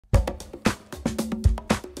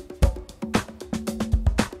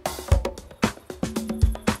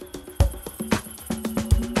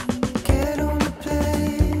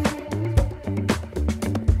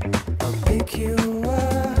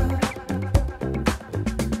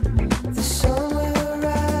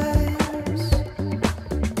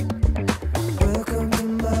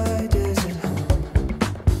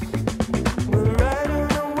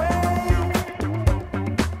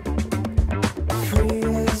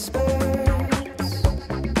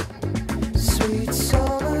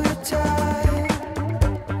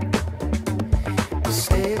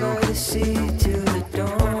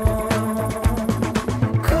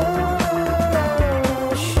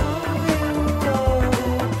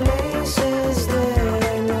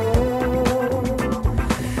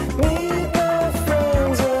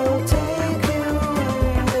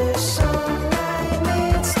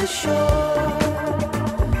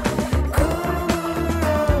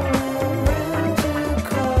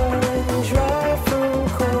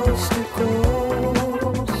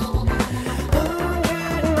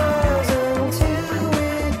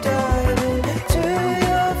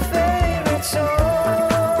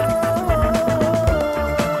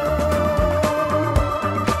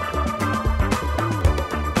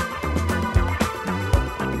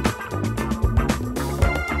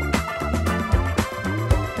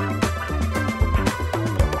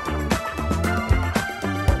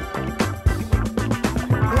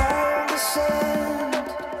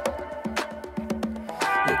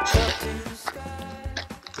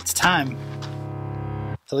time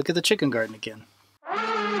to look at the chicken garden again.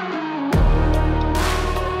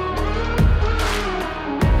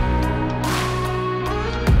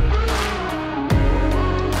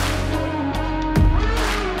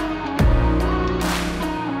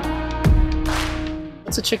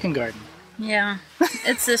 What's a chicken garden? Yeah,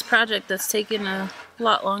 it's this project that's taken a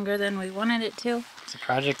lot longer than we wanted it to. It's a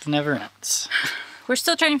project that never ends. We're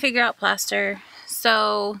still trying to figure out plaster.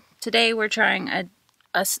 So today we're trying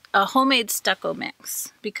a homemade stucco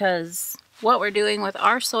mix because what we're doing with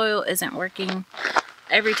our soil isn't working.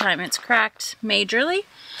 Every time it's cracked majorly.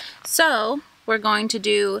 So we're going to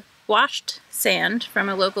do washed sand from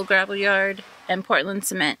a local gravel yard and Portland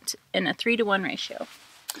cement in a 3-to-1 ratio.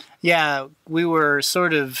 Yeah, we were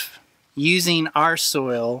sort of using our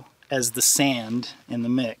soil as the sand in the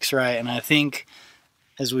mix, right? And I think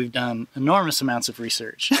as we've done enormous amounts of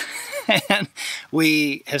research and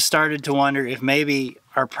we have started to wonder if maybe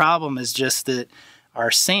our problem is just that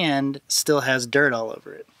our sand still has dirt all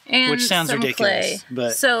over it. And which sounds ridiculous. Clay.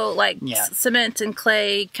 But so like yeah. Cement and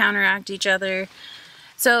clay counteract each other.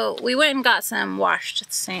 So we went and got some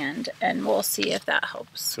washed sand and we'll see if that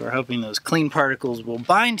helps. So we're hoping those clean particles will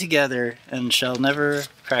bind together and shall never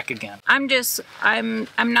crack again. I'm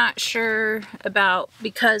not sure about,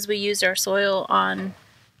 because we used our soil on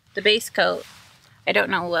the base coat, I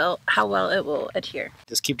don't know how well it will adhere.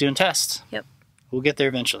 Just keep doing tests. Yep. We'll get there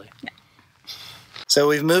eventually. Yeah. So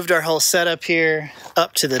we've moved our whole setup here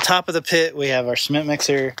up to the top of the pit. We have our cement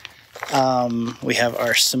mixer. We have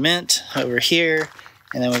our cement over here.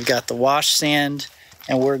 And then we've got the wash sand.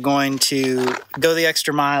 And we're going to go the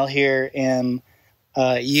extra mile here and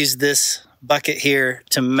use this bucket here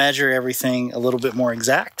to measure everything a little bit more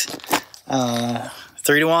exact.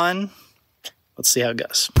 3-to-1. Let's see how it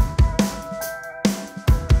goes.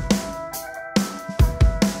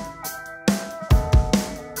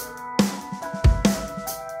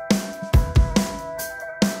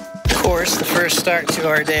 Of course, the first start to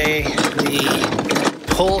our day, the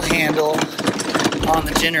pull handle on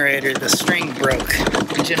the generator, the string broke.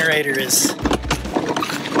 The generator is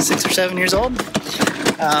 6 or 7 years old.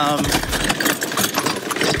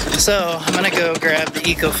 So I'm gonna go grab the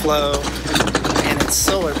EcoFlow and its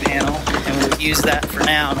solar panel, and we'll use that for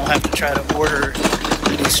now, and we'll have to try to order a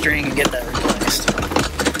new string and get that replaced.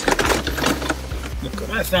 Look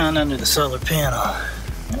what I found under the solar panel.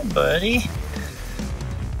 Oh, buddy.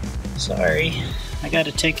 Sorry, I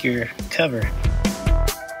gotta take your cover.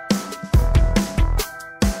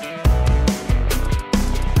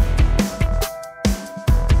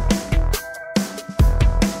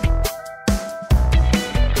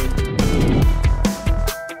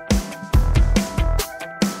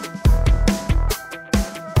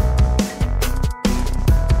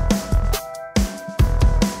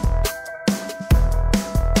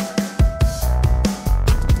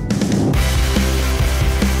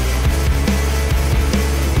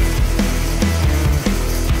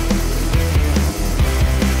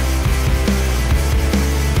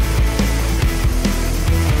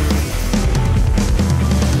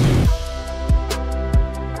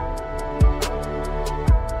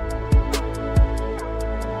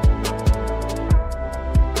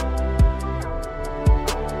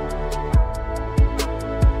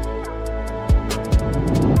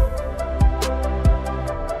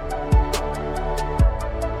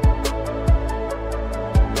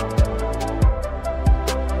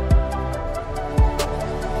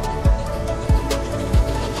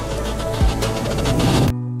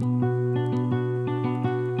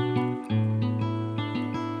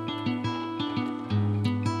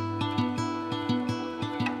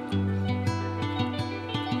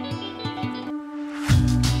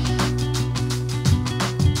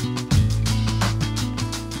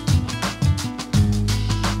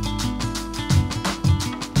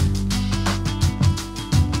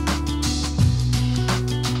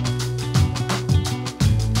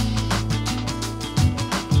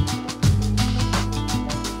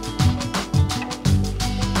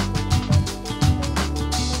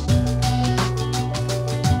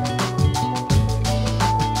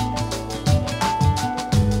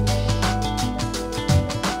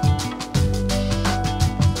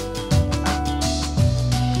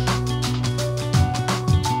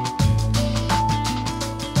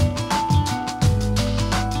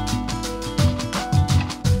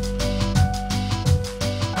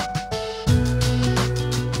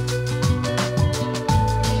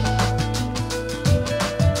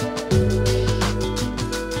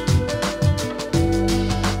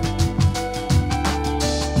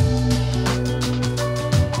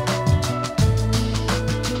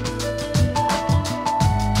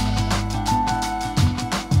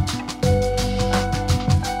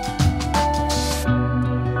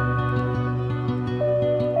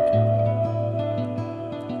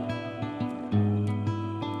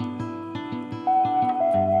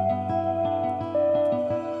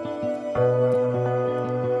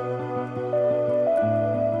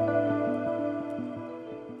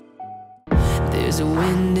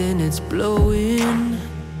 and it's blowing.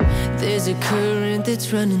 There's a current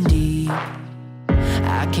that's running deep.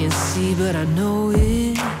 I can't see but I know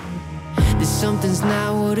it, that something's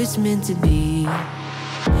not what it's meant to be.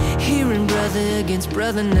 Hearing brother against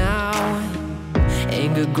brother now,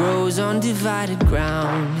 anger grows on divided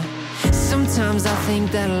ground. Sometimes I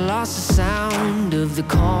think that I lost the sound of the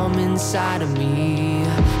calm inside of me.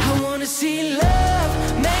 I wanna see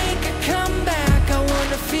love make a comeback. I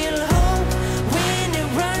wanna feel hope when it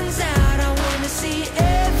runs out. I wanna see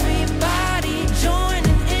everybody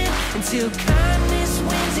joining in until kindness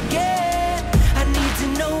wins again. I need to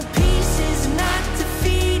know peace is not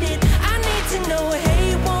defeated. I need to know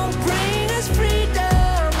hate won't bring us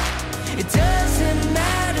freedom. It doesn't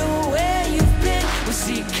matter where you've been, we'll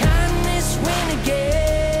see kindness win again.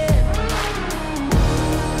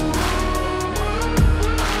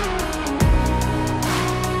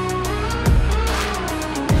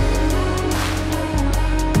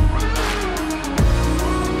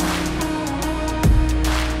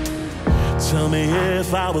 Tell me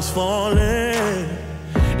if I was falling,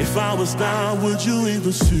 if I was down, would you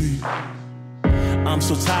even see? I'm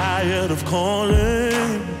so tired of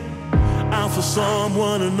calling out for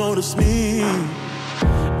someone to notice me.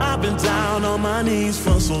 I've been down on my knees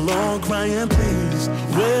for so long, crying please.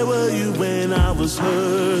 Where were you when I was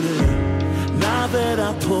hurting? Now that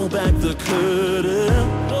I pull back the curtain,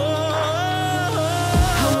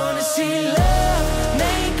 I wanna see love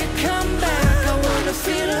make a comeback. I wanna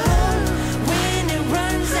feel hope when it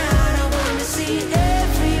runs out. I wanna see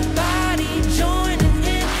everybody joining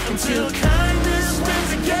in until kindness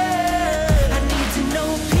wins again. I need to know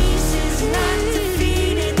peace is not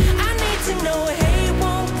defeated. I need to know hate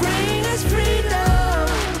won't bring us freedom.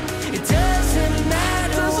 It doesn't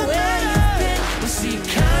matter where you've been, we'll see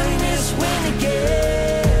kindness win again.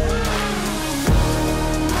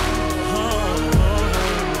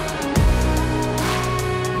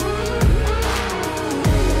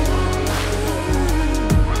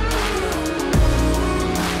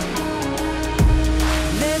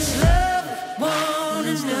 Let's love one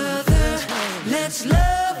another. Let's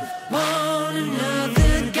love one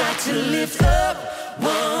another. Got to lift up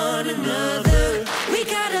one another. We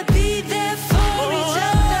gotta be there for each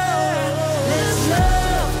other. Let's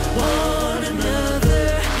love one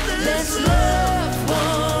another. Let's love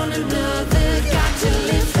one another. Got to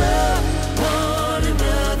lift up one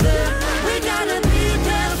another. We gotta be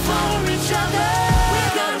there for each other.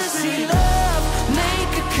 We're gonna see love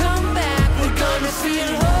make a comeback. We're gonna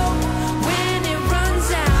feel hope when it runs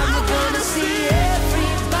out. We're gonna see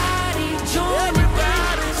everybody join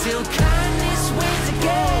around till kindness wins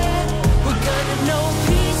again. We're gonna know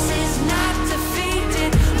peace is not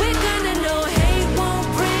defeated. We're gonna know hate won't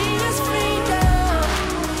bring us freedom.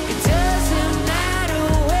 It doesn't matter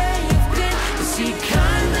where you've been, we'll see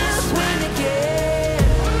kindness win again.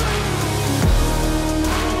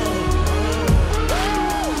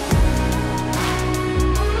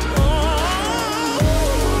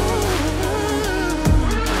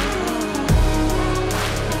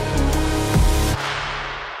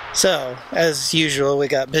 So, as usual, we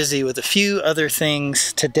got busy with a few other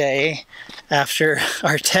things today after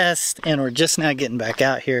our test, and we're just now getting back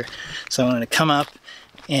out here. So I'm going to come up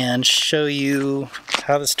and show you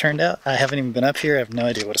how this turned out. I haven't even been up here. I have no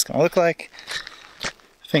idea what it's going to look like.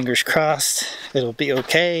 Fingers crossed it'll be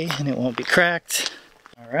okay and it won't be cracked.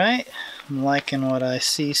 Alright, I'm liking what I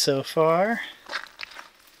see so far.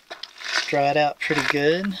 It's dried out pretty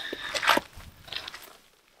good.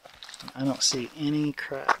 I don't see any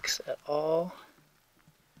cracks at all.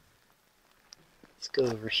 Let's go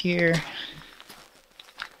over here.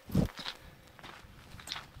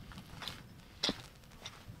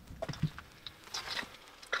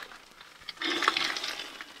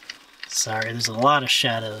 Sorry, there's a lot of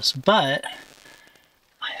shadows, but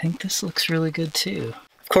I think this looks really good too.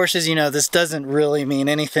 Of course, as you know, this doesn't really mean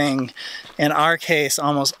anything. In our case,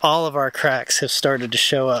 almost all of our cracks have started to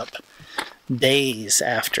show up days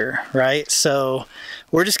after, right? So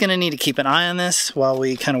we're just gonna need to keep an eye on this while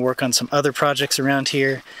we kind of work on some other projects around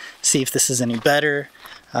here, see if this is any better.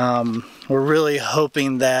 We're really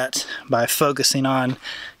hoping that by focusing on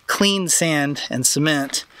clean sand and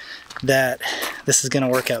cement that this is gonna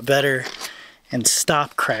work out better and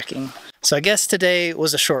stop cracking. So I guess today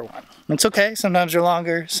was a short one. It's okay, sometimes they're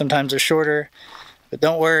longer, sometimes they're shorter, but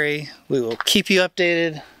don't worry, we will keep you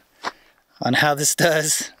updated on how this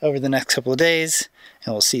does over the next couple of days,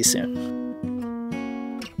 and we'll see you soon.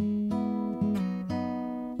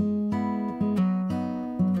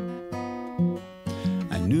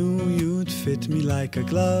 I knew you'd fit me like a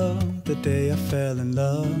glove the day I fell in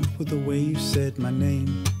love with the way you said my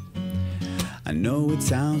name. I know it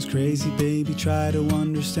sounds crazy, baby, try to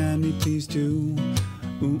understand me, please do.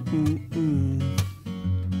 Ooh, ooh, ooh.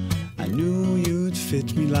 I knew you'd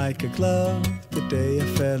fit me like a glove the day I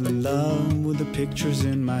fell in love with the pictures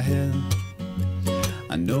in my head.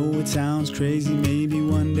 I know it sounds crazy, maybe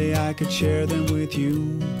one day I could share them with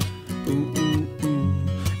you. Ooh, ooh, ooh.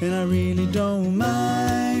 And I really don't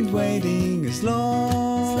mind waiting as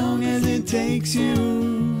long as it takes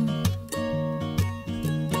you.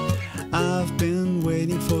 I've been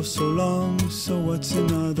waiting for so long, so what's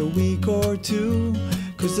another week or two?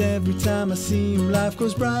 'Cause every time I see you, life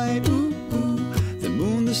goes bright. Ooh, ooh. The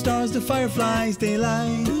moon, the stars, the fireflies, they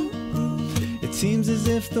light. It seems as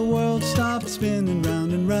if the world stopped spinning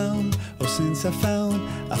round and round. Oh, since I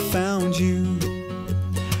found you.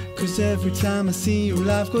 'Cause every time I see you,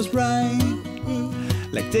 life goes bright,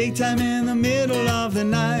 like daytime in the middle of the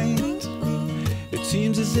night. It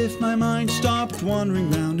seems as if my mind stopped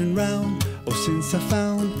wandering round and round. Oh, since I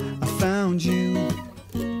found you.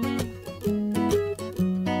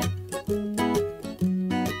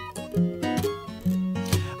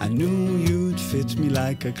 I knew you'd fit me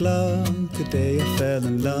like a glove the day I fell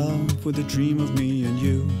in love with a dream of me and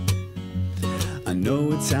you. I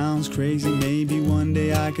know it sounds crazy, maybe one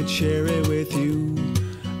day I could share it with you.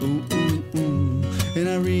 Ooh, ooh, ooh. And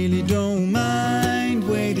I really don't mind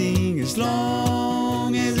waiting as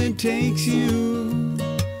long as it takes you.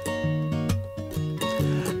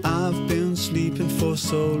 I've been sleeping for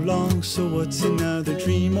so long, so what's another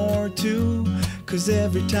dream or two? 'Cause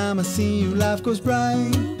every time I see you, life goes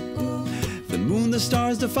bright. The moon, the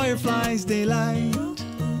stars, the fireflies, they light.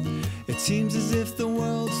 It seems as if the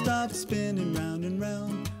world stopped spinning round and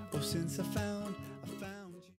round. Oh, since I found